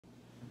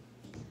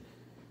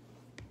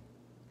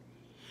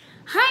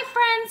Hi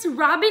friends,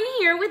 Robin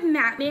here with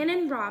Marla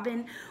and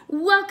Robin.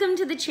 Welcome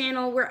to the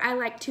channel where I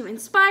like to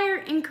inspire,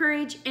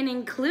 encourage, and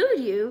include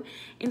you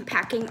in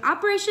packing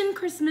Operation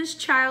Christmas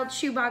Child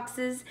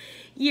shoeboxes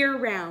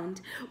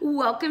year-round.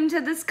 Welcome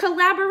to this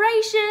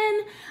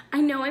collaboration.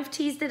 I know I've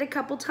teased it a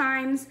couple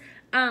times.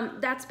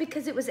 That's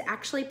because it was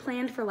actually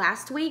planned for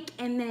last week,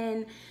 and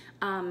then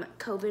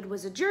COVID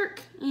was a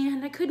jerk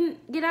and I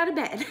couldn't get out of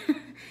bed.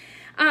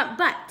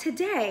 But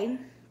today,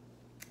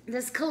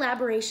 this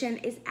collaboration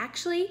is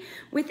actually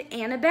with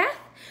AnnaBeth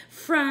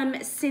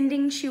from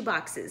Sending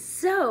Shoeboxes.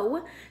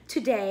 So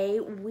today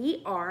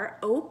we are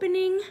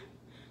opening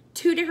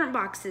two different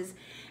boxes,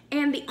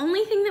 and the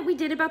only thing that we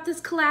did about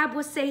this collab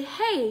was say,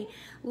 hey,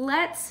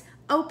 let's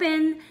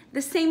open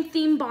the same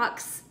theme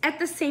box at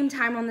the same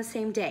time on the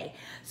same day.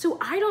 So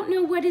I don't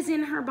know what is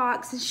in her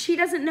box, and she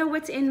doesn't know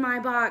what's in my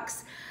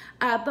box,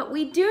 but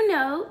we do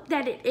know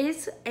that it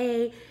is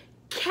a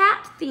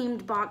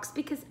cat-themed box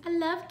because I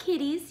love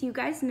kitties, you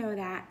guys know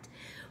that,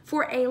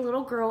 for a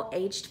little girl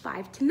aged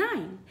 5 to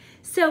 9.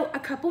 So a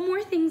couple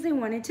more things I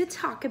wanted to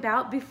talk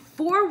about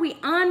before we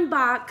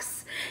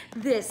unbox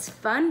this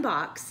fun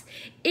box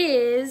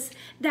is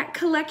that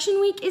collection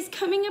week is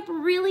coming up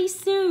really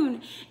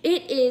soon.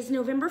 It is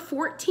November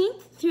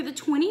 14th through the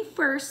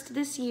 21st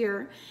this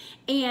year,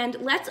 and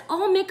let's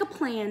all make a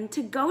plan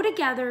to go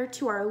together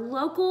to our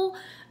local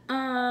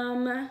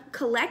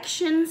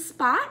collection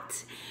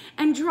spot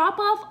and drop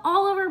off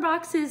all of our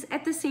boxes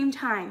at the same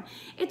time.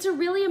 It's a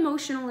really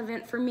emotional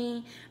event for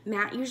me.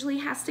 Matt usually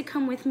has to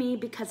come with me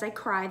because I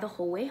cry the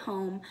whole way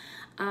home.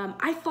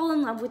 I fall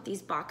in love with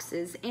these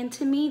boxes, and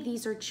to me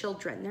these are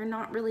children. They're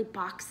not really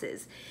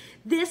boxes.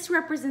 This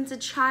represents a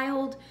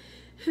child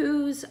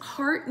whose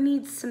heart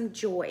needs some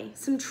joy,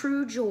 some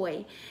true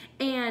joy.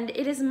 And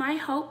it is my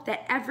hope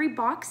that every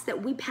box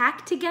that we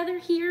pack together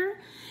here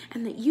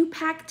and that you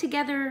pack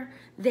together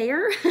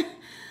there,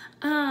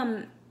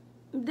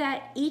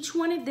 that each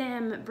one of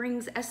them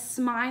brings a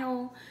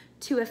smile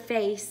to a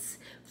face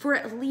for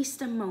at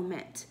least a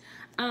moment.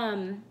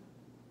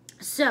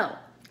 So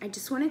I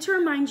just wanted to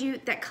remind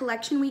you that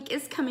collection week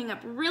is coming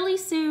up really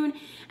soon,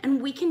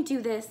 and we can do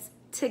this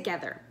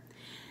together.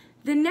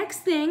 The next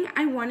thing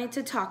I wanted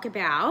to talk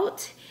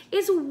about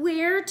is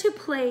where to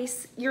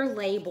place your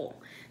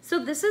label.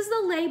 So this is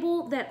the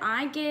label that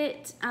I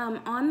get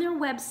on their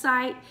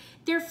website.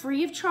 They're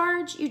free of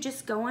charge. You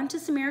just go onto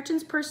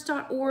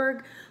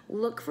SamaritansPurse.org,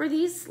 look for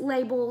these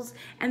labels,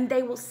 and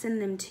they will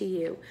send them to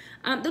you.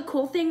 The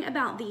cool thing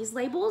about these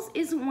labels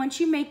is once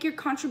you make your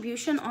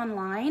contribution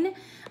online,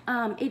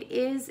 it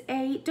is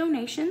a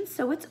donation,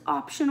 so it's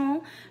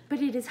optional,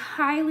 but it is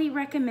highly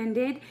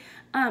recommended.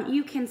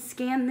 You can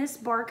scan this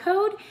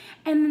barcode,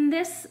 and then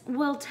this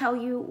will tell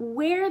you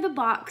where the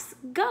box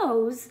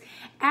goes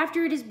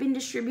after it has been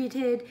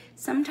distributed,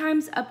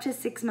 sometimes up to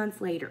 6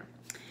 months later.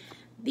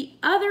 The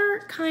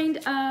other kind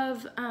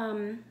of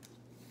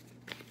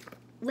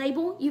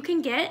label you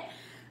can get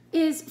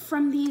is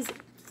from these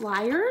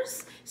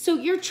flyers. So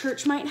your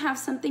church might have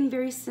something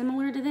very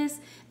similar to this.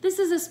 This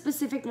is a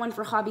specific one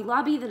for Hobby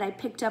Lobby that I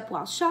picked up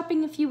while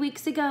shopping a few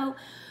weeks ago.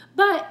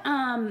 But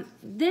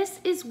this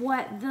is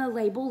what the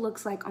label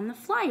looks like on the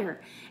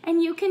flyer,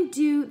 and you can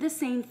do the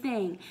same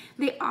thing.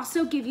 They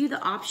also give you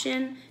the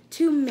option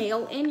to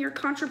mail in your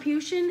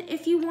contribution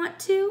if you want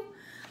to,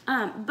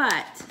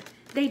 but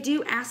they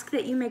do ask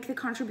that you make the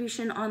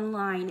contribution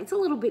online. It's a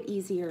little bit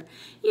easier.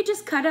 You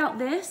just cut out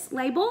this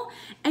label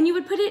and you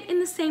would put it in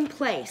the same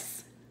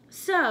place.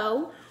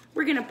 So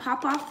we're gonna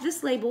pop off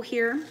this label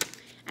here.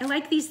 I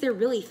like these, they're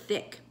really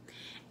thick.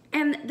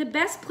 And the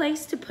best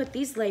place to put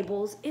these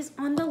labels is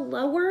on the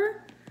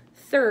lower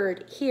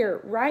third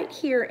here, right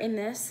here in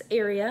this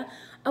area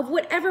of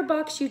whatever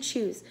box you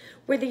choose.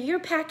 Whether you're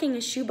packing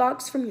a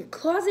shoebox from your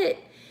closet,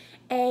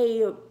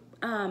 a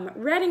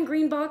red and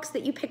green box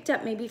that you picked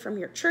up maybe from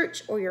your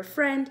church or your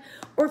friend,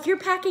 or if you're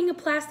packing a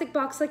plastic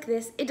box like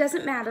this, it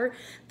doesn't matter.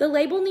 The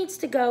label needs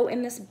to go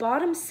in this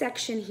bottom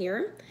section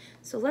here.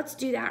 So let's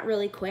do that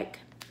really quick.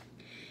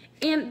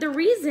 And the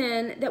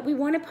reason that we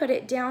want to put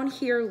it down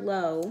here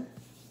low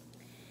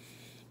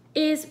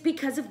is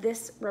because of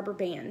this rubber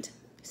band.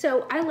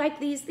 So I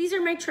like these. These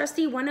are my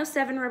trusty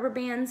 107 rubber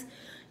bands.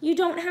 You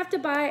don't have to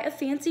buy a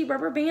fancy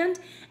rubber band.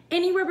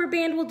 Any rubber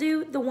band will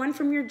do. The one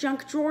from your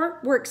junk drawer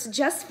works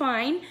just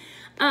fine.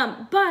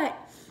 But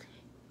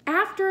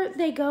after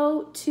they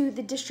go to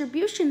the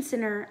distribution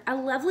center, a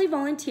lovely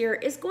volunteer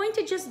is going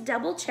to just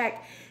double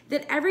check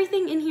that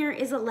everything in here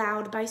is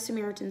allowed by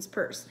Samaritan's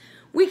Purse.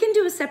 We can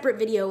do a separate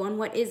video on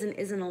what is and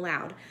isn't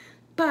allowed.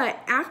 But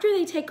after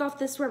they take off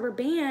this rubber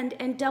band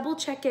and double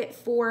check it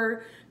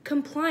for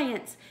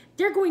compliance,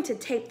 they're going to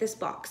tape this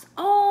box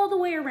all the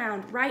way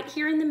around right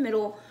here in the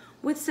middle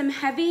with some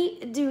heavy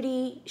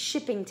duty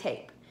shipping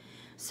tape.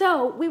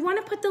 So we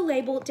want to put the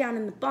label down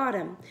in the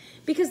bottom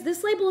because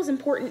this label is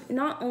important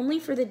not only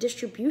for the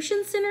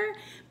distribution center,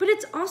 but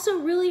it's also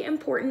really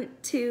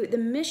important to the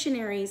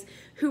missionaries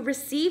who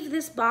receive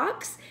this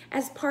box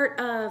as part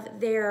of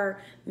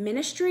their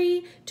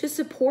ministry to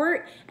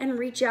support and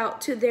reach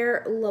out to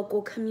their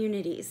local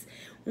communities.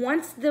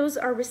 Once those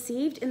are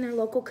received in their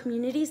local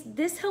communities,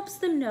 this helps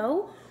them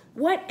know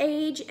what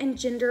age and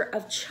gender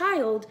of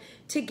child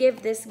to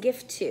give this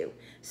gift to.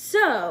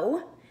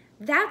 So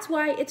that's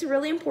why it's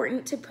really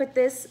important to put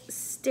this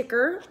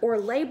sticker or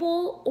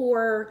label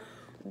or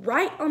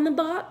write on the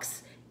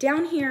box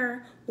down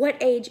here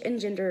what age and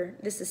gender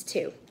this is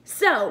to.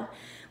 So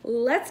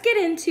let's get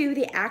into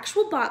the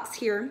actual box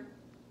here.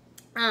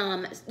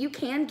 You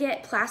can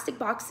get plastic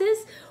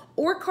boxes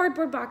or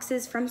cardboard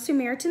boxes from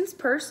Sumaritains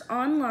Purse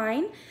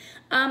online.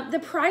 The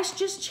price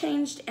just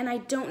changed and I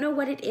don't know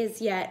what it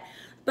is yet,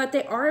 but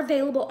they are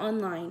available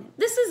online.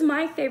 This is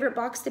my favorite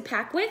box to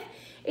pack with.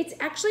 It's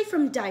actually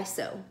from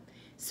DIASO.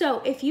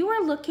 So if you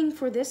are looking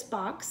for this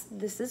box,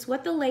 this is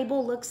what the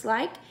label looks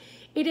like.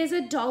 It is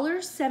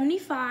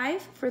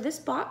 $1.75 for this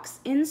box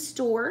in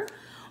store,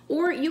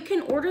 or you can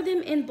order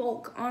them in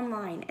bulk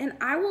online. And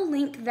I will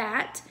link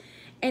that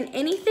and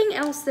anything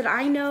else that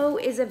I know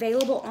is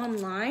available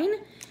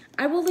online.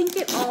 I will link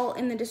it all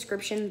in the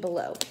description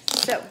below.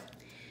 So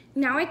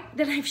now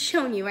that I've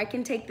shown you, I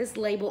can take this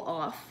label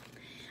off.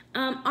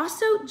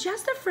 Also,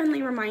 just a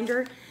friendly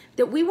reminder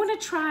that we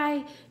want to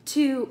try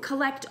to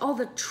collect all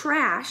the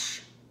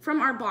trash from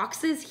our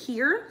boxes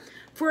here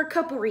for a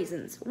couple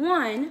reasons.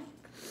 One,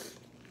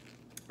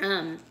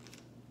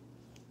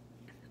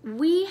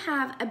 we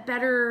have a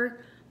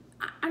better,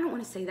 I don't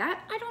want to say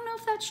that. I don't know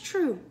if that's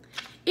true.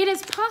 It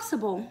is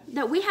possible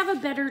that we have a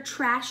better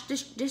trash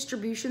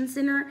distribution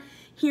center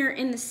here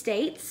in the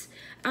States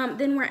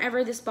than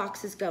wherever this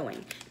box is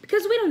going.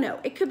 Because we don't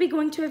know. It could be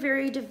going to a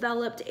very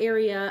developed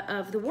area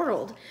of the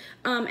world.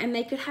 And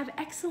they could have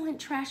excellent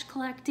trash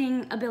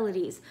collecting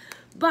abilities.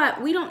 But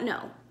we don't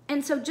know.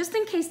 And so just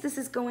in case this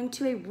is going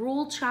to a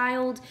rural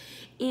child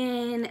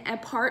in a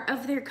part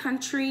of their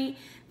country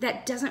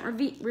that doesn't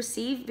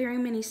receive very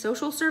many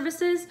social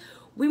services,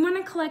 we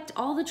want to collect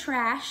all the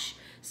trash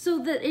so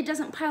that it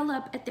doesn't pile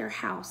up at their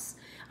house.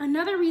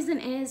 Another reason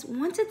is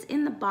once it's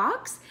in the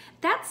box,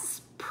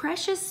 that's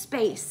precious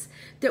space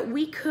that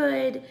we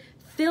could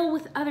fill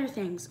with other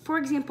things. For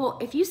example,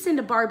 if you send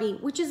a Barbie,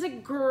 which is a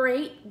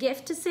great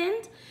gift to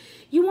send,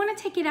 you want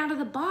to take it out of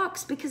the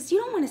box because you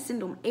don't want to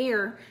send them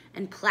air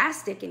and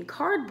plastic and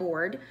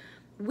cardboard.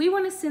 We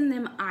want to send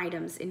them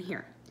items in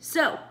here.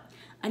 So,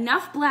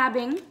 enough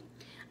blabbing,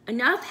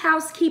 enough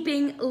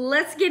housekeeping.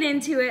 Let's get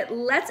into it.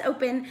 Let's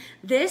open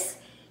this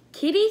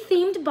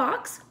kitty-themed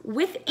box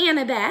with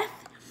AnnaBeth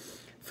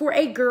for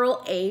a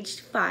girl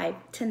aged 5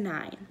 to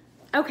 9.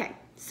 Okay,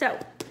 so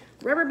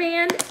rubber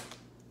band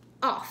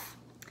off.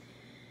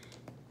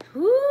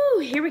 Ooh,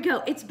 here we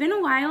go. It's been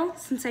a while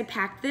since I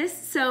packed this,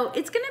 so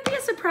it's gonna be a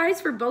surprise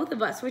for both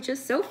of us, which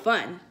is so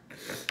fun.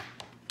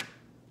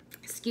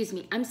 Excuse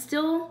me, I'm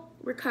still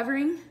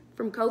recovering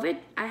from COVID.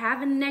 I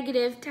have a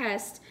negative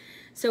test,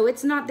 so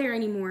it's not there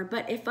anymore,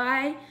 but if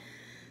I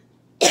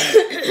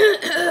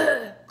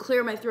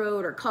clear my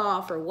throat or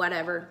cough or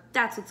whatever,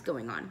 that's what's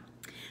going on.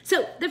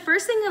 So the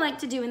first thing I like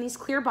to do in these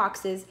clear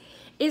boxes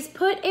is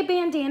put a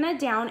bandana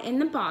down in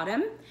the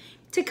bottom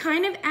to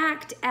kind of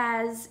act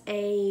as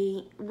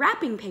a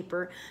wrapping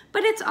paper,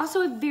 but it's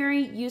also a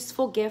very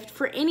useful gift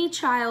for any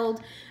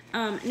child,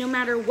 no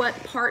matter what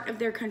part of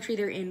their country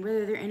they're in,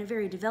 whether they're in a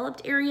very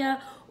developed area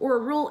or a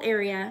rural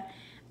area,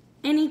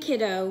 any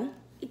kiddo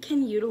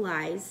can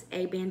utilize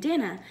a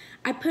bandana.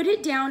 I put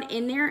it down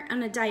in there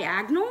on a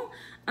diagonal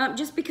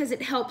just because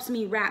it helps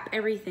me wrap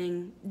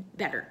everything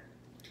better.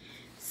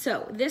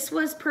 So this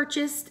was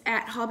purchased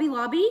at Hobby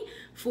Lobby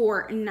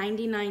for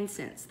 99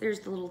 cents.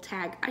 There's the little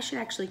tag. I should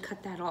actually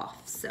cut that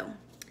off. So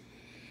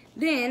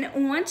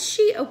then once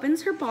she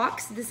opens her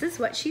box, this is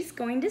what she's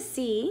going to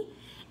see.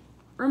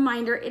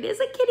 Reminder, it is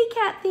a kitty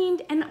cat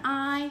themed and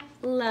I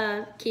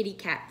love kitty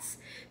cats.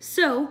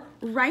 So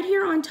right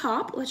here on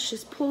top, let's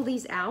just pull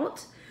these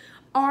out,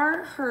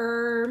 are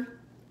her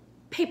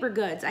paper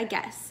goods, I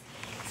guess.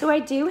 So I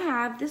do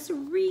have this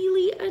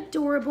really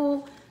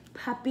adorable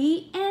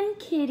puppy and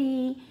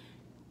kitty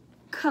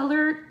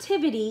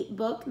Colortivity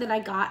book that I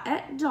got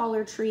at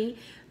Dollar Tree.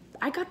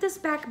 I got this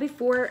back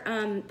before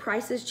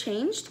prices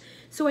changed,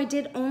 so I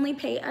did only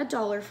pay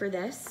 $1 for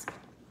this.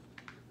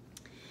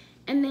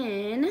 And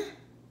then,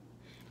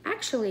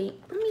 actually,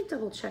 let me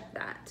double check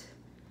that.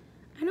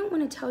 I don't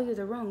want to tell you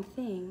the wrong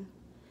thing.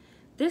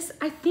 This,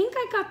 I think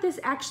I got this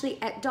actually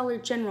at Dollar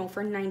General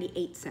for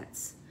 98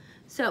 cents.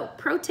 So,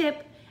 pro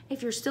tip,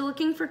 if you're still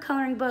looking for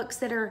coloring books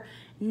that are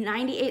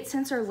 98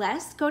 cents or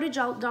less, go to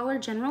Dollar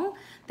General.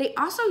 They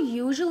also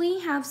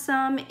usually have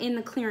some in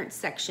the clearance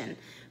section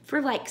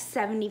for like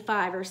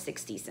 75 or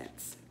 60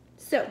 cents.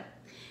 So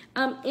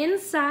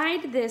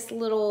inside this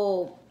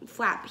little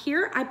flap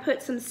here, I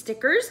put some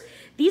stickers.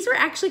 These are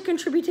actually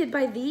contributed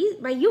by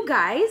you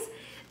guys.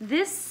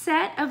 This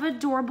set of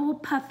adorable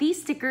Puffy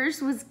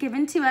stickers was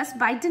given to us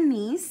by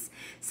Denise,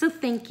 so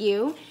thank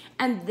you.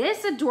 And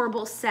this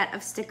adorable set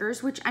of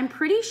stickers, which I'm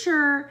pretty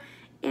sure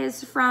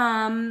is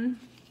from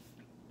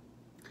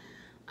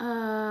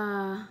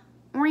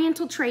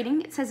Oriental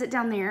Trading, it says it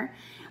down there,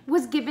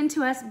 was given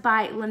to us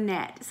by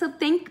Lynette. So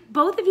thank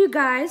both of you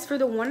guys for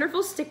the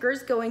wonderful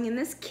stickers going in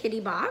this kitty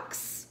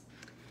box.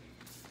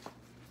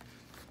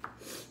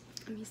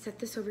 Let me set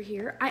this over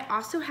here. I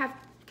also have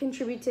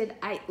contributed,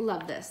 I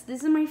love this.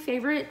 This is my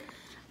favorite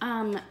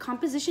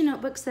composition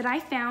notebooks that I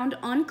found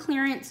on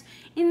clearance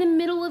in the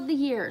middle of the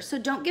year. So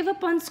don't give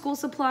up on school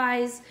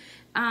supplies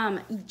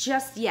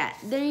just yet.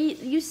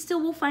 You still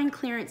will find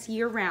clearance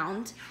year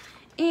round.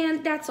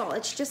 And that's all.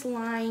 It's just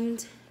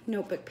lined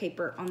notebook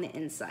paper on the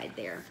inside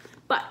there.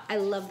 But I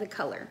love the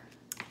color.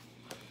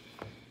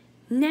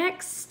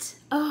 Next,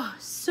 oh,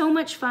 so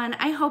much fun.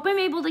 I hope I'm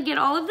able to get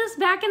all of this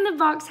back in the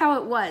box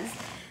how it was.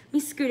 Let me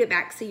scoot it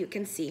back so you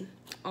can see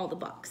all the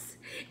box.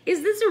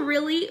 Is this a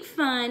really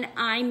fun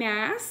eye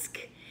mask?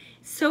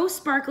 So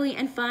sparkly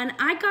and fun.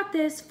 I got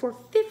this for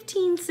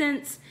 15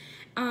 cents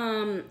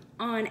on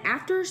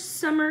after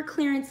summer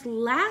clearance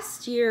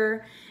last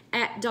year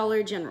at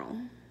Dollar General.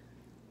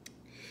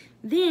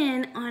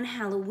 Then on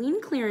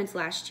Halloween clearance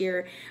last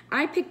year,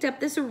 I picked up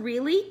this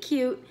really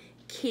cute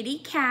kitty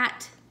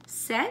cat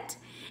set.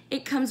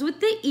 It comes with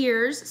the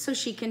ears so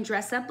she can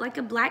dress up like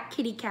a black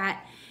kitty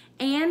cat,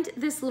 and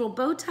this little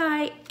bow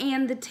tie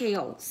and the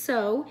tail.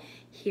 So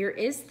here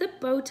is the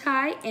bow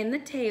tie and the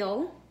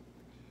tail.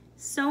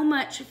 So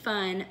much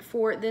fun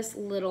for this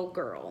little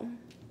girl.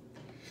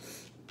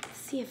 Let's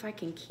see if I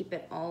can keep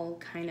it all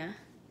kind of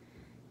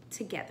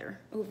together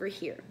over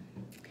here.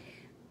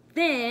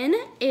 Then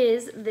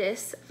is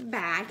this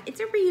bag. It's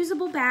a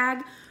reusable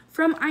bag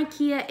from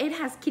Ikea. It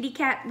has kitty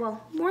cat,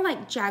 well, more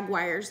like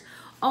jaguars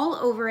all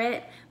over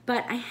it,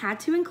 but I had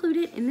to include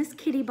it in this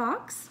kitty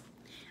box.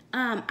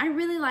 I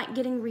really like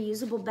getting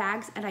reusable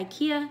bags at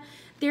Ikea.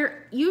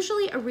 They're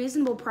usually a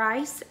reasonable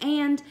price,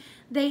 and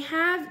they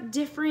have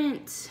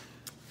different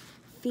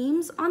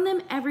themes on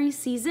them every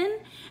season.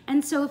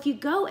 And so if you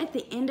go at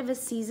the end of a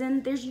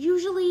season, there's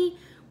usually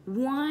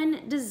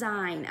one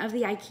design of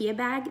the Ikea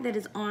bag that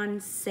is on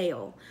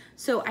sale.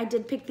 So I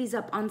did pick these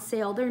up on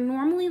sale. They're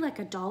normally like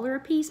 $1 a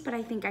piece, but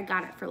I think I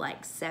got it for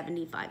like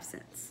 75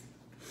 cents.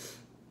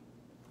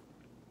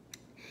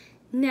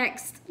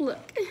 Next,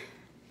 look.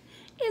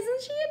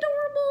 Isn't she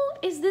adorable?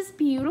 Is this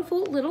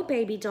beautiful little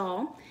baby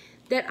doll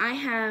that I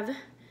have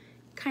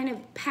kind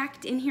of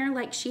packed in here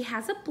like she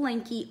has a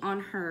blankie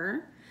on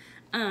her.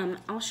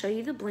 I'll show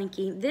you the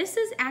blankie. This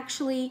is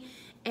actually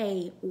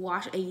a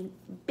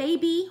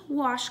baby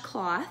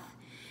washcloth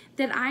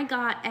that I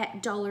got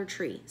at Dollar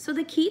Tree. So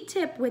the key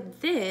tip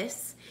with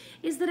this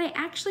is that I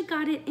actually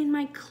got it in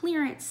my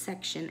clearance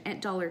section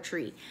at Dollar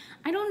Tree.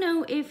 I don't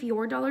know if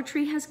your Dollar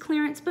Tree has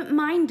clearance, but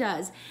mine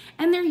does.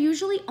 And they're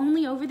usually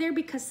only over there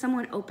because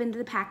someone opened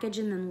the package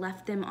and then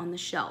left them on the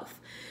shelf.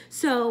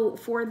 So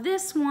for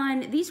this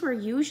one, these were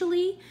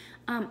usually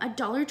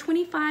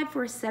 $1.25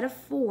 for a set of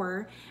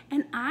 4,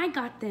 and I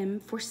got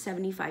them for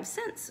 75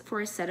 cents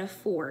for a set of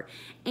 4.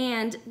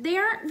 And they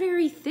aren't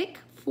very thick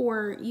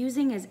for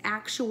using as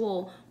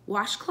actual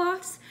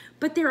washcloths,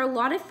 but they're a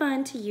lot of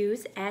fun to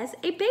use as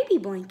a baby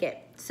blanket.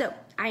 So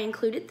I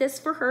included this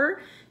for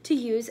her to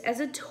use as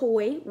a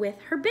toy with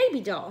her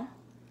baby doll.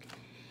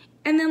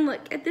 And then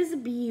look at this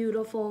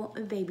beautiful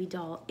baby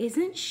doll.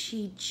 Isn't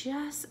she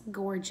just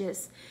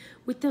gorgeous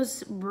with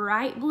those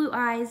bright blue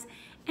eyes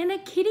and a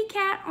kitty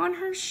cat on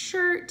her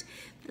shirt?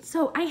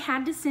 So I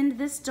had to send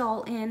this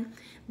doll in.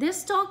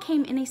 This doll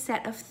came in a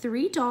set of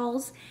 3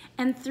 dolls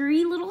and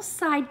 3 little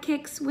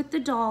sidekicks with the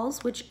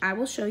dolls, which I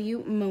will show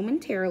you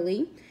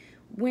momentarily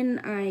when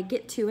I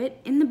get to it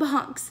in the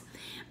box.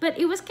 But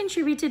it was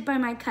contributed by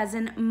my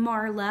cousin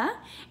Marla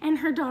and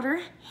her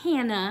daughter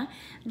Hana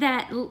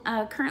that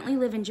currently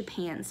live in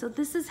Japan. So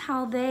this is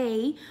how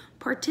they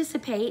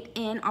participate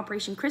in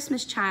Operation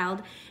Christmas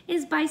Child,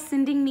 is by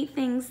sending me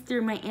things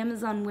through my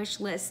Amazon wish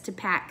list to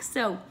pack.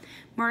 So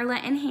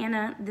Marla and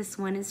Hana, this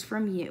one is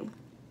from you.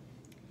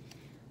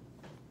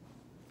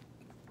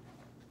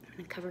 I'm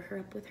gonna cover her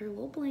up with her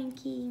little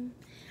blankie.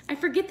 I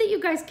forget that you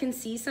guys can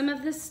see some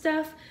of this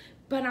stuff,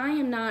 but I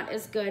am not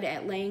as good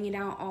at laying it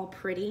out all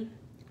pretty.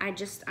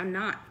 I'm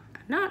not.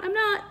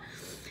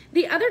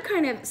 The other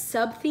kind of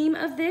sub-theme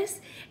of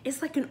this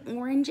is like an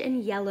orange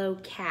and yellow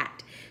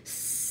cat.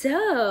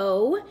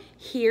 So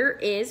here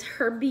is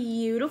her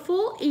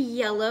beautiful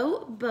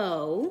yellow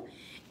bow.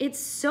 It's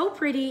so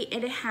pretty,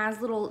 and it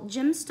has little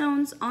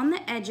gemstones on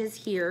the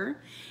edges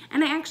here.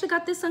 And I actually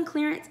got this on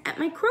clearance at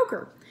my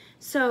Kroger.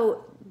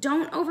 So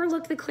don't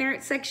overlook the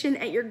clearance section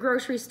at your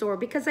grocery store,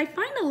 because I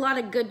find a lot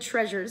of good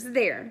treasures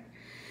there.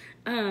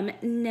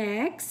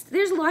 Next,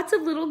 there's lots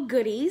of little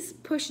goodies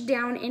pushed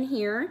down in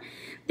here.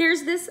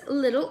 There's this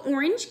little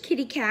orange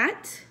kitty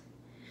cat.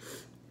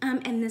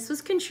 And this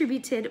was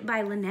contributed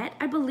by Lynette.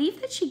 I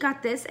believe that she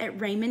got this at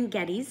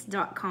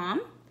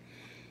RaymondGettys.com.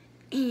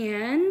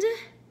 And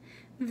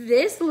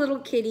this little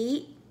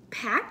kitty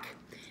pack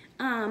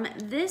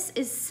This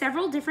is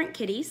several different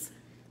kitties.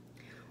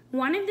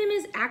 One of them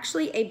is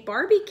actually a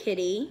Barbie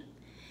kitty,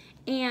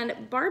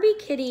 and Barbie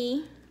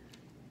kitty,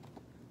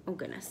 oh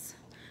goodness,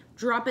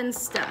 dropping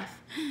stuff.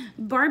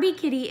 Barbie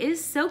kitty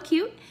is so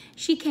cute.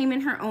 She came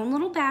in her own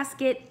little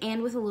basket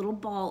and with a little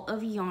ball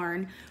of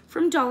yarn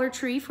from Dollar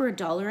Tree for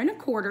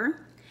 $1.25.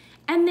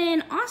 And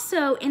then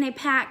also in a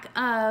pack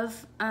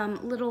of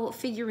little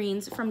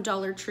figurines from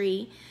Dollar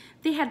Tree.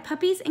 They had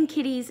puppies and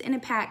kitties in a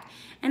pack,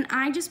 and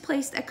I just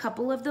placed a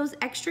couple of those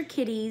extra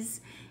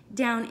kitties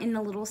down in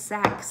the little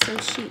sack. So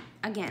she,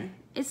 again,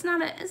 it's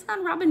not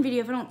a Robin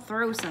video if I don't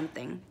throw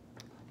something.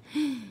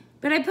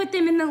 But I put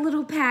them in the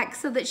little pack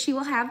so that she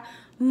will have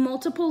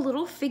multiple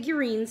little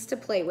figurines to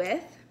play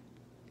with.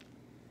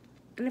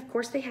 And of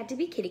course they had to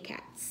be kitty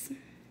cats.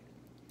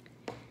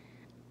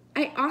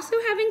 I also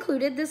have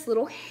included this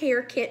little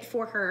hair kit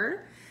for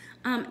her.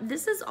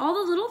 This is all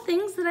the little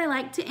things that I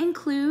like to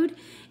include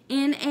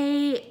in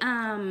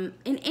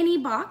any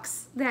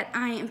box that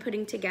I am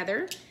putting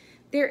together.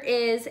 There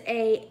is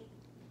a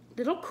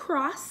little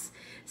cross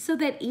so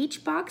that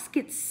each box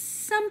gets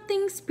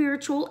something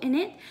spiritual in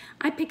it.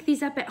 I picked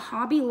these up at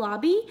Hobby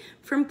Lobby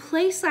from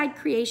Playside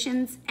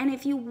Creations, and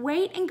if you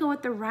wait and go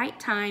at the right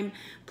time,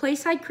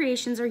 Playside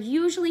Creations are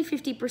usually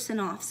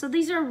 50% off, so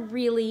these are a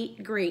really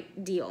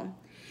great deal.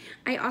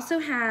 I also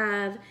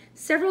have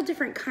several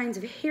different kinds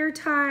of hair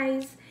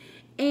ties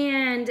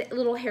and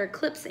little hair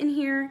clips in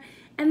here,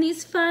 and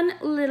these fun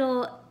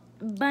little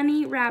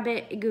bunny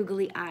rabbit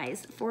googly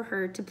eyes for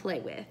her to play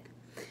with.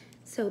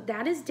 So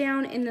that is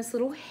down in this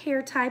little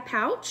hair tie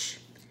pouch.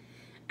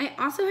 I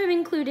also have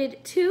included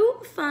two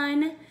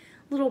fun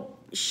little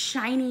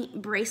shiny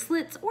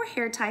bracelets or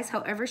hair ties,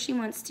 however she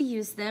wants to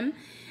use them.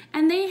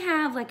 And they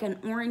have like an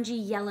orangey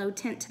yellow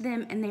tint to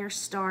them, and they're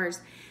stars.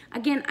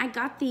 Again, I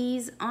got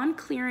these on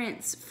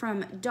clearance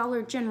from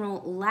Dollar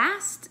General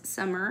last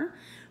summer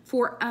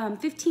for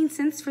 15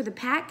 cents for the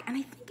pack, and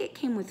I think it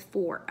came with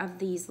 4 of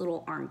these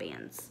little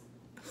armbands.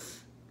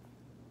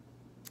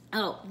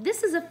 Oh,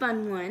 this is a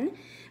fun one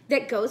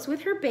that goes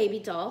with her baby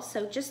doll.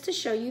 So just to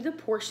show you the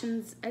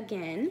portions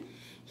again,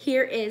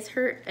 here is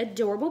her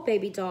adorable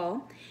baby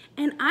doll.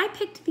 And I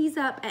picked these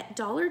up at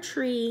Dollar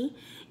Tree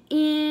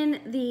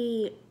in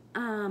the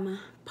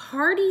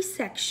party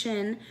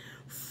section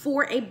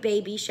for a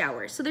baby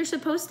shower. So they're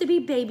supposed to be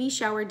baby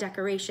shower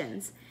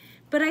decorations.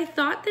 But I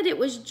thought that it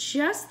was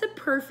just the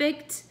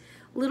perfect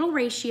little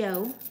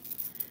ratio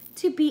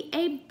to be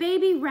a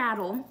baby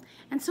rattle.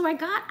 And so I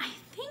got, I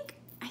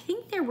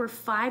think there were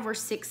 5 or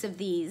 6 of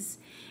these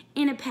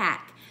in a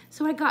pack.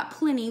 So I got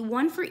plenty,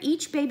 one for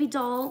each baby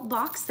doll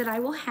box that I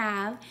will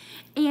have.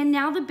 And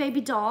now the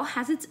baby doll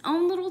has its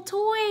own little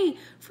toy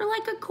for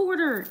like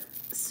 $0.25.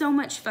 So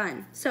much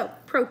fun. So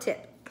pro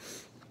tip.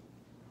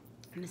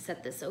 I'm gonna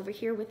set this over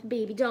here with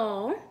baby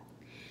doll.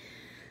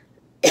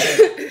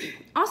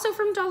 Also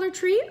from Dollar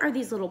Tree are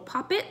these little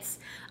poppets.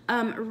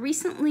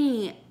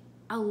 Recently,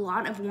 a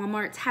lot of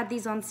Walmarts had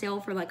these on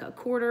sale for like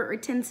 $0.25 or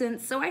 10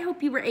 cents. So I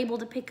hope you were able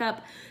to pick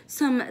up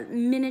some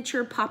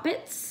miniature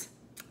poppets.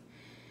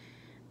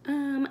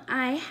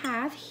 I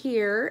have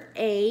here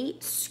a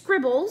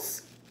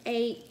Scribbles,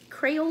 a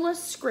Crayola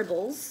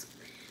Scribbles.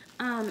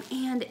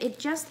 And it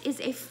just is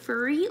a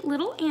furry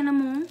little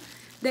animal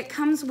that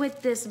comes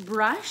with this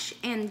brush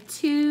and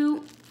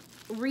 2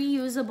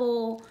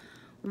 reusable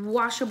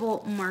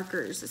washable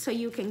markers. So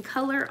you can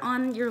color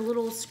on your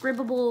little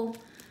scribbable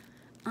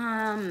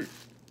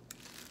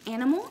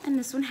animal, and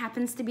this one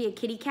happens to be a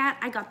kitty cat.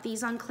 I got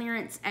these on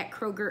clearance at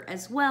Kroger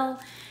as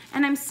well,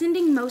 and I'm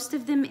sending most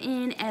of them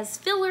in as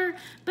filler,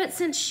 but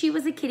since she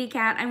was a kitty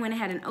cat, I went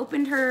ahead and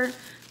opened her,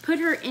 put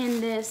her in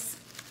this.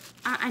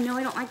 I know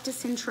I don't like to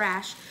send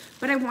trash,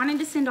 but I wanted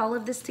to send all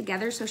of this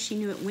together so she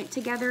knew it went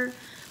together.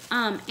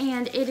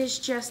 And it is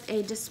just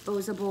a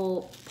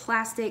disposable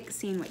plastic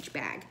sandwich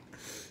bag.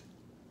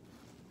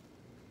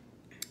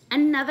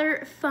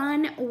 Another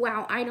fun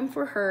wow item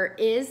for her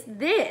is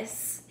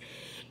this.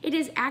 It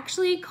is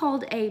actually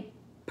called a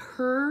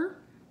purr,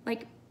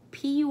 like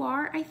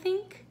P-U-R, I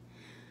think,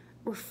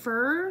 or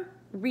fur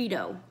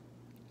Rito.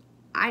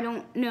 I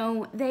don't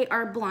know. They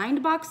are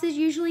blind boxes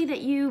usually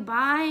that you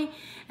buy,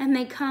 and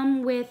they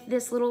come with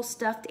this little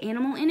stuffed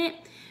animal in it.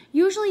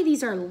 Usually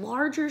these are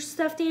larger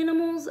stuffed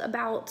animals,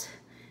 about,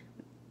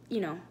 you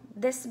know,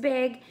 this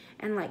big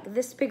and like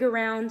this big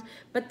around.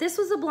 But this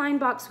was a blind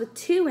box with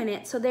 2 in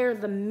it, so they're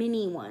the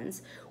mini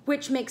ones,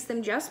 which makes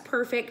them just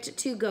perfect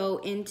to go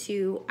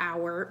into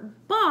our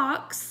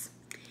box.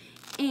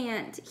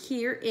 And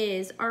here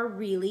is our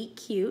really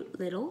cute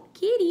little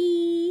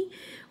kitty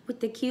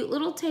with the cute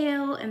little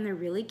tail and the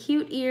really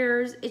cute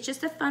ears. It's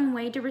just a fun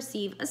way to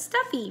receive a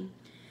stuffy.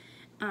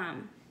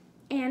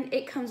 And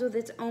it comes with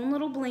its own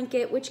little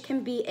blanket, which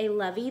can be a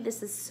lovey.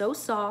 This is so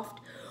soft.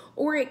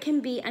 Or it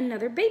can be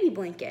another baby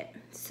blanket.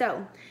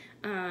 So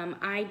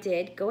I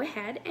did go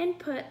ahead and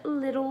put a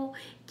little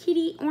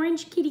kitty,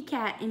 orange kitty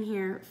cat in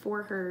here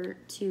for her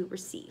to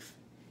receive.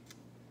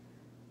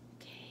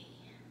 Okay.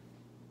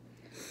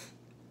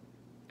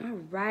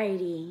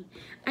 Alrighty.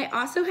 I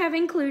also have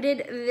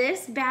included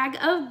this bag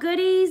of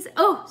goodies.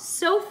 Oh,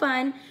 so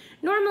fun.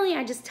 Normally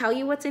I just tell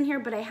you what's in here,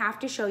 but I have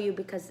to show you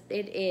because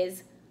it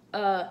is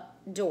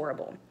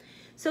adorable.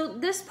 So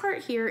this part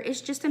here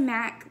is just a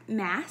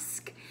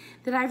mask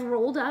that I've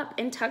rolled up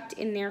and tucked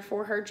in there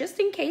for her just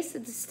in case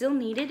it's still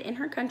needed in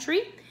her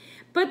country.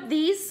 But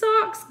these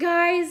socks,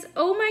 guys,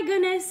 oh my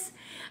goodness.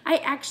 I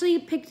actually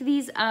picked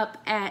these up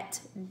at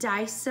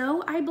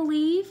DIASO, I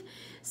believe.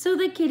 So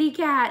the kitty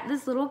cat,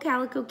 this little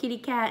calico kitty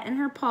cat, and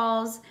her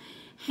paws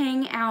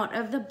hang out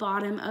of the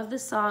bottom of the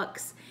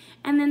socks.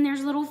 And then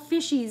there's little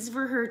fishies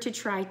for her to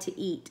try to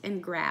eat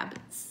and grab.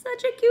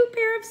 Such a cute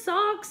pair of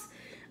socks.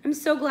 I'm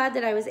so glad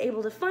that I was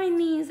able to find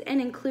these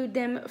and include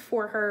them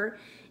for her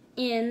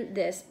in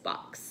this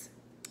box.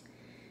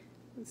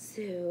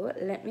 So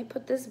let me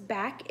put this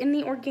back in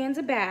the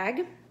organza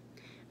bag.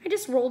 I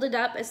just rolled it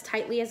up as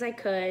tightly as I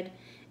could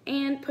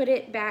and put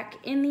it back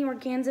in the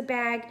organza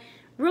bag.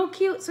 Real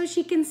cute so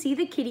she can see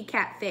the kitty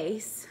cat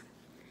face.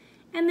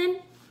 And then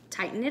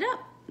tighten it up.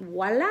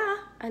 Voila,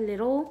 a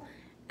little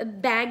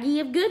baggie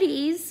of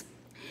goodies.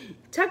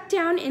 Tucked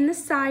down in the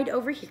side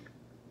over here.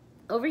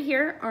 Over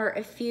here are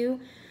a few,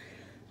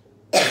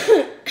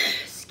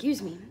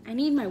 excuse me, I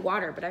need my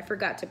water, but I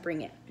forgot to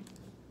bring it.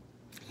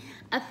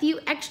 A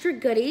few extra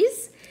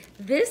goodies.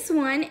 This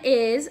one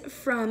is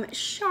from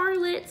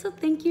Charlotte, so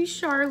thank you,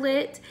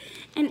 Charlotte.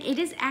 And it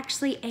is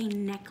actually a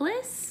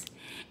necklace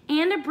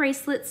and a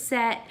bracelet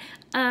set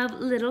of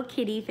little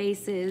kitty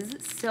faces.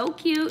 So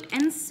cute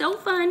and so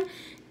fun.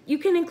 You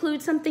can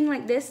include something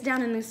like this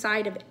down in the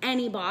side of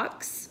any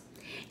box.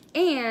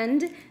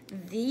 And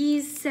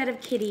these set of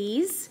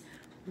kitties,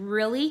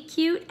 really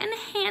cute and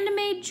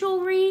handmade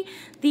jewelry.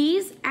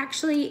 These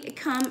actually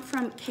come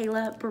from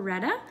Kayla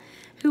Beretta,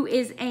 who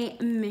is a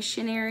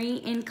missionary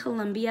in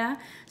Colombia.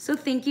 So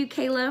thank you,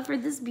 Kayla, for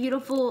this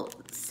beautiful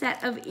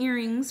set of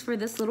earrings for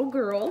this little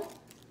girl.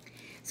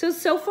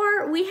 So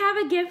far we have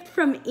a gift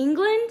from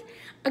England,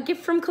 a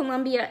gift from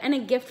Colombia, and a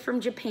gift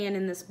from Japan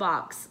in this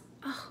box.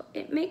 Oh,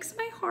 it makes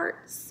my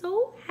heart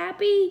so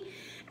happy.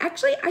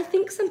 Actually, I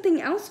think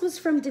something else was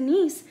from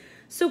Denise.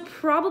 So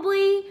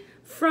probably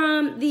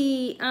from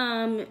the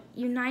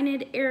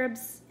United Arab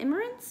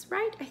Emirates,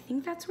 right? I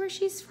think that's where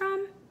she's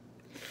from.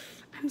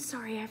 I'm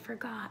sorry, I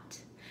forgot.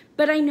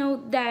 But I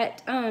know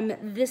that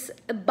this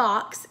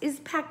box is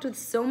packed with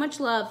so much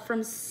love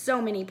from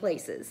so many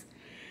places.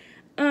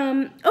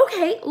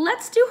 Okay,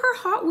 let's do her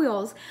Hot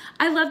Wheels.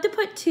 I love to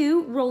put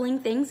two rolling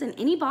things in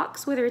any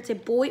box, whether it's a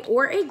boy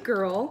or a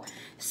girl.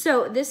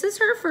 So this is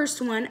her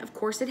first one. Of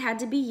course, it had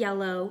to be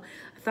yellow.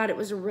 I thought it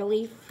was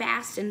really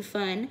fast and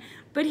fun.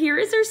 But here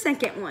is her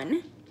second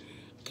one.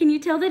 Can you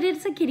tell that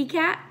it's a kitty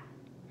cat?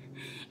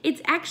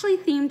 It's actually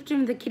themed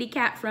to the kitty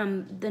cat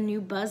from the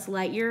new Buzz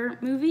Lightyear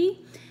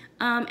movie.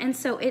 And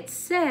so it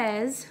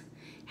says,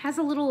 has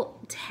a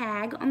little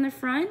tag on the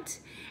front,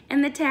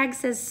 and the tag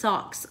says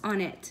socks on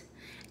it.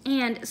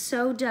 And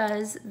so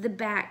does the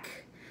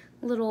back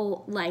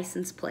little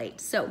license plate.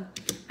 So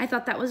I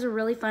thought that was a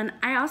really fun.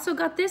 I also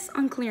got this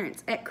on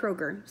clearance at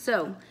Kroger.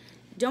 So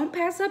don't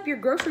pass up your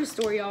grocery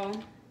store,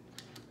 y'all.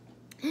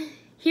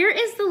 Here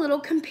is the little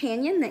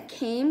companion that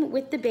came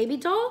with the baby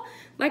doll.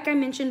 Like I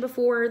mentioned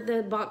before,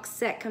 the box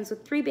set comes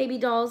with 3 baby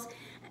dolls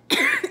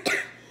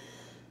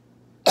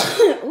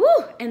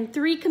Ooh, and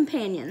 3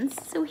 companions.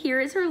 So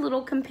here is her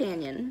little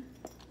companion.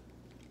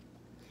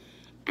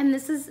 And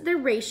this is the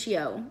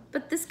ratio.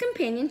 But this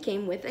companion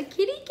came with a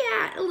kitty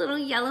cat, a little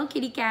yellow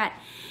kitty cat.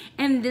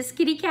 And this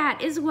kitty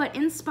cat is what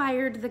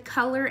inspired the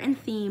color and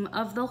theme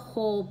of the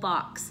whole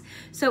box.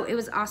 So it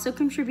was also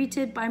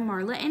contributed by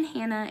Marla and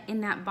Hana in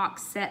that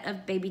box set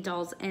of baby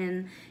dolls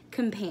and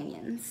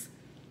companions.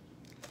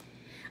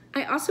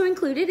 I also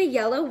included a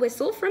yellow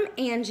whistle from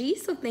Angie,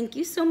 so thank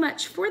you so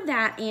much for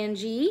that,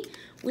 Angie.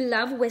 We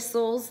love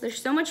whistles. They're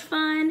so much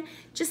fun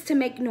just to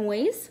make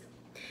noise.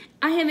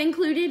 I have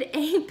included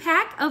a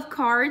pack of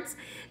cards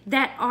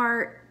that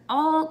are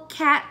all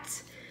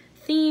cat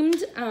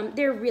themed.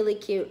 They're really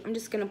cute. I'm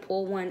just gonna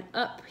pull one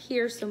up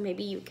here so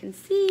maybe you can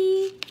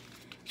see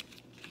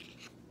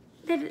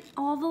that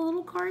all the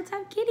little cards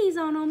have kitties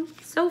on them.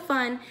 So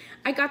fun.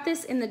 I got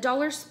this in the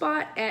dollar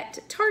spot at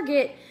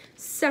Target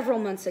several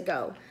months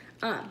ago.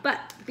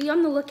 But be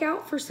on the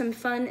lookout for some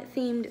fun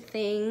themed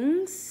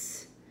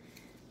things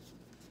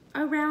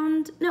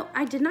around. No,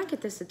 I did not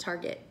get this at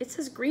Target. It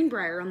says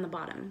Greenbrier on the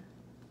bottom.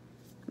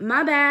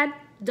 My bad.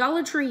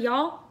 Dollar Tree,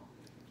 y'all.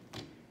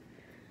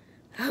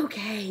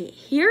 Okay,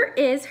 here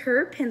is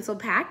her pencil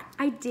pack.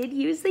 I did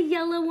use the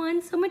yellow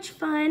one, so much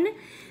fun.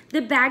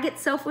 The bag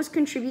itself was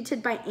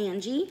contributed by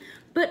Angie,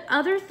 but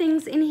other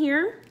things in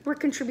here were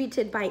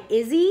contributed by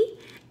Izzy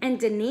and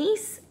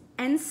Denise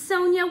and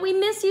Sonia. We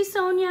miss you,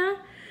 Sonia.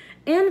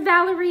 And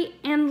Valerie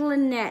and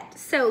Lynette.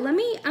 So let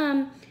me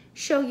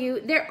show you.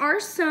 There are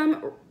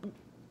some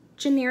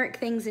generic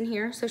things in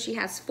here. So she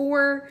has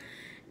 4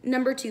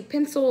 number 2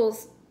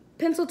 pencils,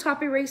 pencil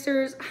top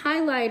erasers,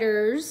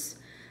 highlighters,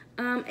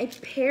 a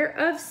pair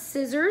of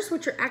scissors,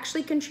 which are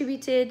actually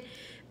contributed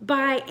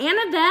by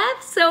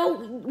AnnaBeth. So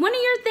one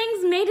of your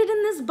things made it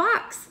in this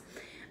box.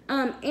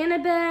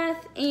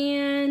 AnnaBeth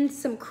and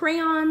some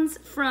crayons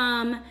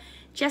from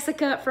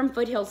Jessica from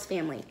Foothills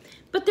Family.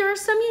 But there are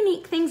some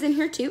unique things in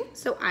here too,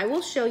 so I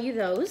will show you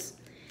those.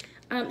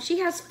 She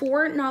has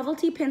 4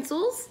 novelty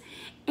pencils,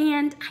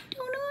 and I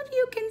don't know if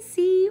you can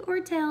see or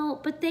tell,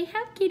 but they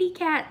have kitty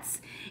cats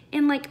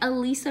in like a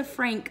Lisa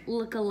Frank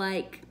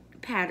look-alike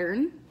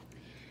pattern.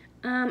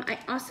 I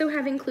also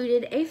have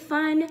included a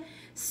fun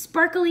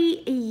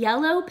sparkly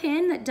yellow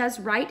pen that does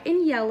write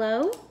in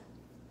yellow.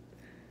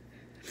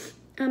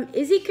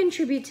 Izzy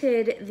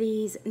contributed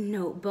these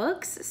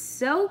notebooks,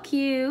 so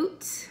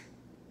cute.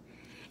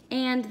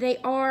 And they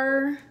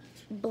are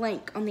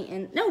blank on the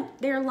end. No,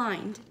 they're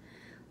lined.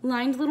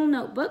 Lined little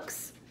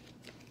notebooks.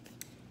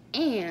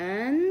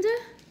 And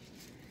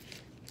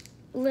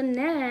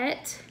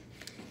Lynette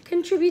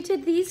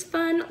contributed these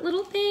fun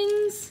little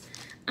things.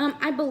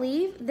 I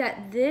believe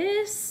that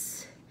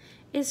this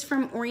is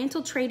from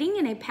Oriental Trading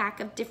in a pack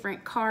of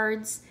different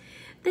cards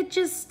that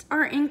just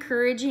are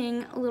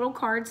encouraging little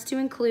cards to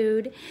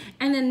include.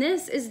 And then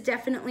this is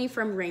definitely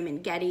from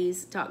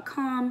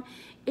RaymondGettys.com.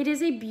 It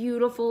is a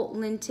beautiful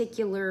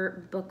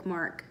lenticular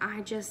bookmark.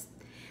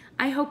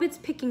 I hope it's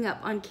picking up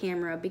on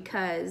camera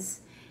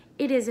because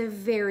it is a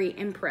very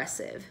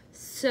impressive.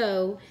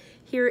 So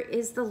here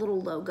is the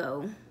little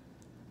logo.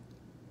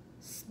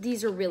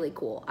 These are really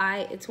cool.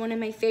 It's one of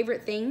my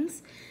favorite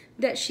things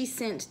that she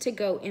sent to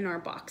go in our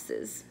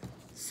boxes.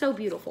 So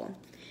beautiful.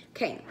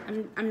 Okay,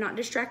 I'm not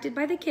distracted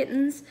by the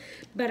kittens,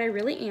 but I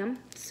really am.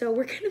 So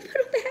we're gonna put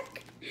them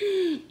back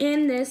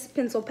in this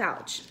pencil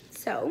pouch.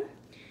 So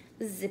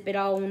zip it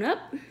all on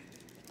up.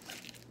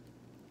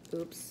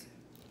 Oops.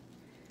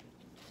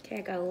 Okay,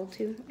 I got a little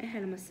too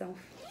ahead of myself.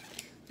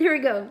 There we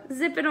go,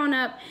 zip it on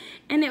up.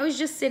 And it was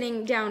just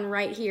sitting down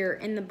right here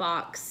in the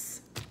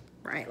box,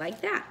 right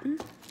like that.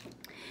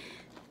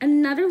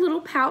 Another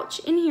little pouch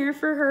in here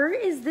for her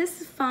is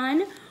this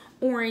fun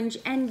orange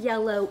and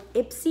yellow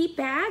Ipsy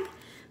bag.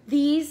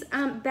 These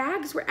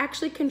bags were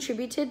actually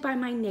contributed by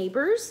my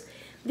neighbors.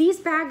 These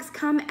bags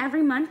come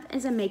every month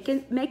as a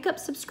makeup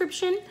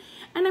subscription.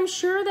 And I'm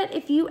sure that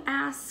if you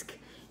ask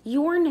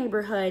your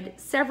neighborhood,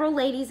 several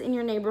ladies in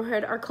your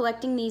neighborhood are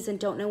collecting these and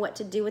don't know what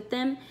to do with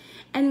them.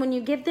 And when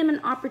you give them an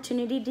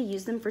opportunity to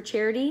use them for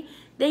charity,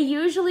 they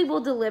usually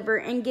will deliver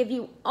and give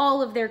you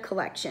all of their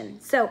collection.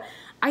 So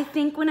I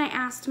think when I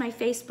asked my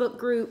Facebook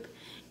group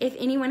if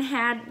anyone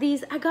had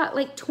these, I got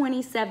like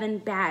 27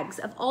 bags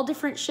of all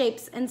different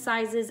shapes and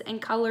sizes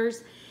and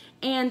colors.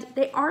 And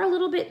they are a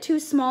little bit too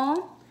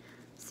small,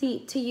 see,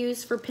 to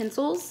use for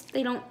pencils.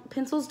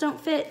 Pencils don't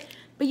fit,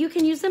 but you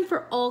can use them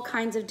for all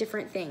kinds of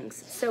different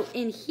things. So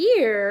in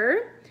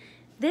here,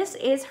 this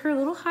is her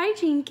little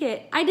hygiene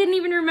kit. I didn't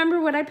even remember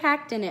what I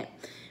packed in it,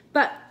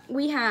 but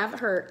we have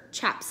her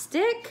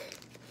chapstick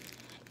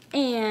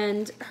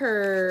and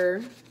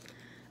her,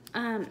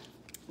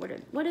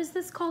 what is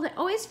this called? I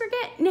always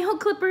forget. Nail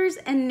clippers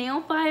and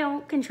nail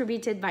file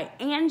contributed by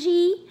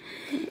Angie.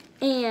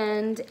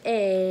 And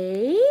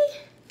let's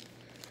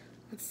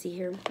see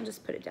here, I'll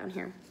just put it down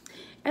here.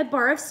 A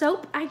bar of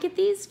soap. I get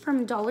these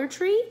from Dollar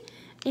Tree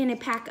in a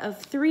pack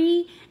of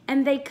 3,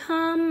 and they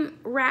come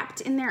wrapped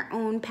in their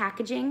own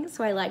packaging,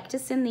 so I like to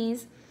send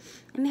these.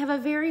 And they have a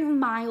very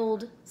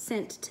mild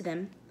scent to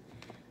them.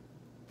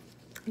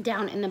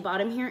 Down in the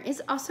bottom here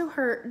is also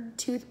her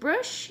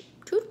toothbrush.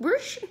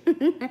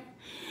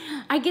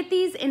 I get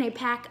these in a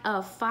pack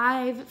of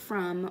 5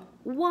 from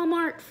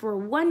Walmart for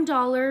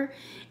 $1,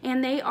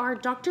 and they are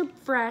Dr.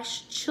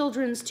 Fresh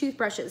children's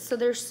toothbrushes, so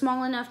they're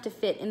small enough to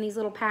fit in these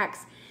little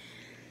packs.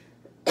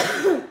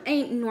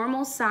 A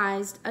normal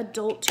sized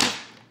adult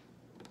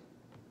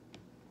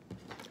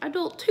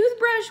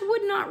toothbrush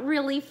would not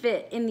really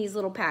fit in these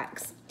little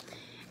packs.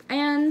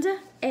 And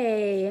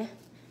a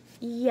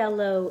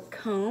yellow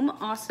comb,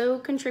 also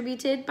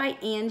contributed by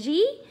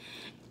Angie,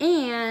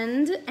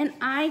 and an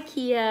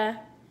Ikea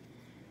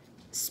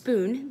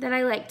spoon that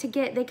I like to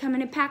get. They come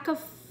in a pack of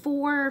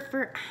 4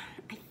 for,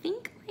 I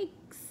think, like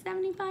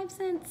 75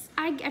 cents.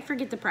 I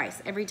forget the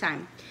price every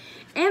time.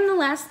 And the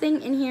last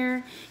thing in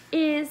here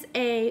is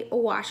a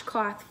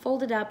washcloth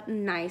folded up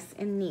nice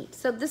and neat.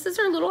 So this is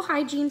her little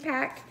hygiene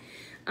pack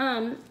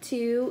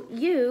to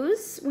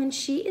use when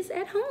she is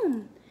at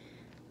home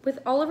with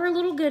all of her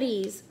little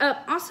goodies.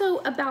 Also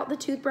about the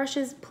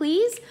toothbrushes,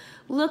 please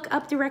look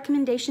up the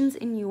recommendations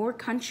in your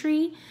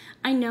country.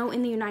 I know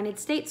in the United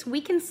States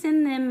we can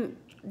send them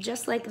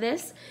just like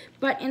this,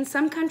 but in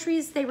some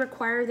countries they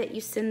require that you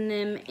send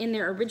them in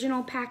their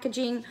original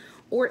packaging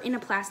or in a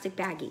plastic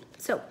baggie.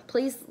 So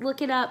please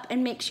look it up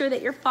and make sure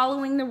that you're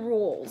following the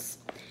rules.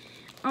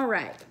 All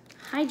right,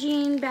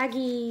 hygiene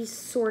baggie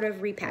sort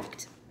of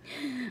repacked.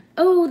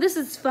 Oh, this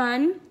is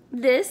fun.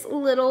 This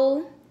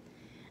little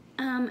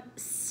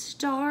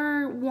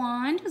star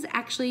wand was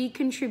actually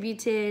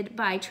contributed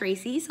by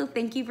Tracy, so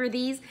thank you for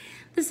these.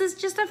 This is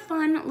just a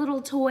fun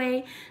little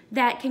toy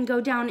that can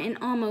go down in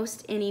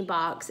almost any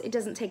box. It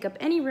doesn't take up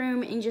any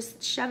room, and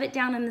just shove it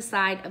down in the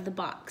side of the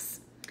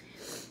box.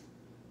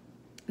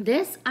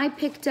 This I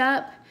picked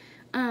up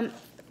an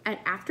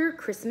after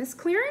Christmas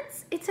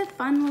clearance. It's a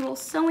fun little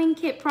sewing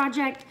kit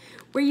project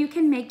where you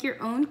can make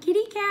your own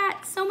kitty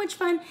cat. So much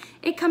fun.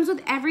 It comes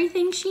with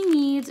everything she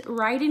needs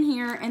right in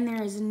here, and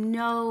there is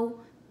no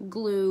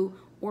glue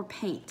or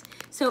paint.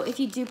 So if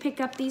you do pick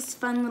up these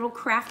fun little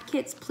craft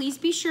kits, please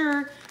be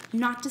sure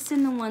not to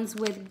send the ones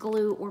with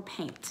glue or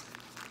paint.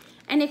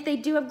 And if they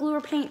do have glue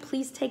or paint,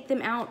 please take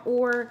them out,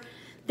 or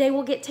they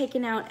will get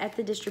taken out at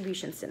the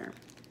distribution center.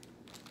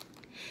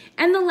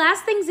 And the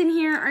last things in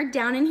here are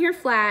down in here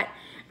flat.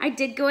 I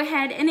did go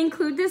ahead and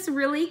include this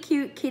really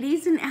cute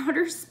Kitties in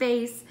Outer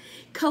Space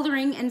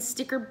coloring and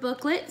sticker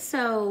booklet.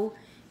 So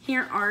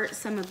here are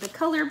some of the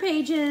color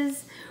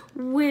pages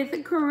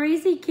with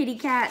crazy kitty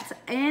cats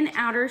in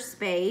outer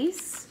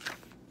space.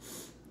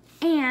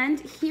 And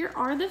here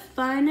are the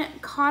fun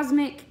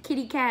cosmic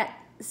kitty cat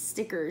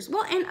stickers.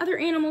 Well, and other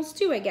animals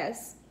too, I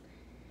guess.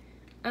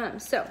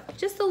 So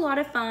just a lot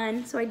of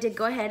fun. So I did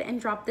go ahead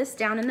and drop this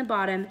down in the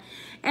bottom.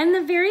 And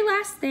the very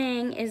last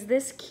thing is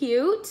this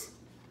cute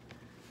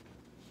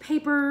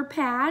paper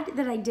pad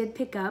that I did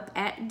pick up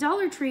at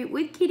Dollar Tree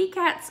with kitty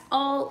cats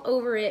all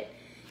over it.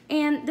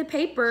 And the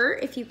paper,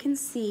 if you can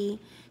see,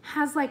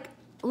 has like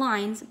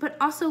lines, but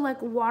also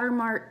like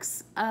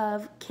watermarks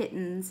of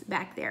kittens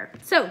back there.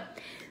 So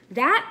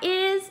that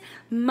is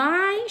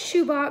my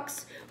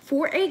shoebox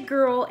for a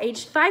girl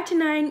aged 5 to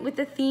 9 with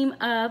the theme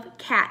of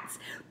cats.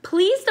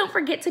 Please don't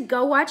forget to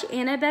go watch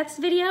AnnaBeth's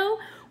video,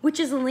 which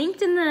is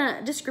linked in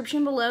the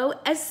description below.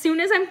 As soon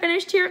as I'm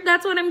finished here,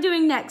 that's what I'm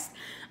doing next.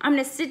 I'm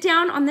gonna sit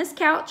down on this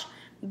couch,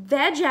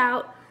 veg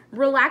out,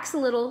 relax a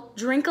little,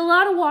 drink a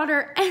lot of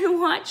water, and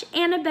watch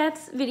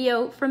AnnaBeth's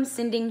video from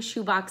sending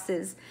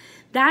shoeboxes.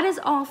 That is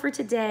all for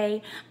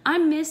today. I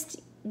missed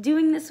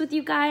doing this with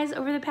you guys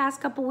over the past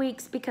couple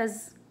weeks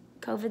because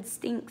COVID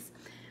stinks.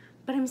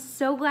 But I'm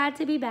so glad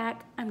to be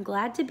back. I'm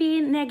glad to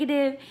be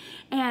negative,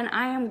 and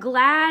I am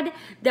glad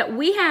that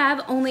we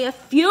have only a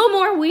few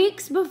more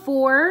weeks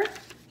before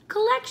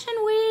collection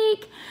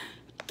week.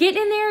 Get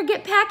in there,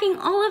 get packing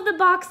all of the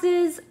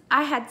boxes.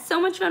 I had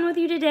so much fun with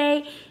you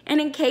today,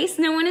 and in case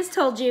no one has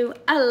told you,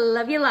 I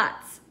love you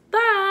lots.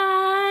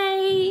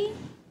 Bye.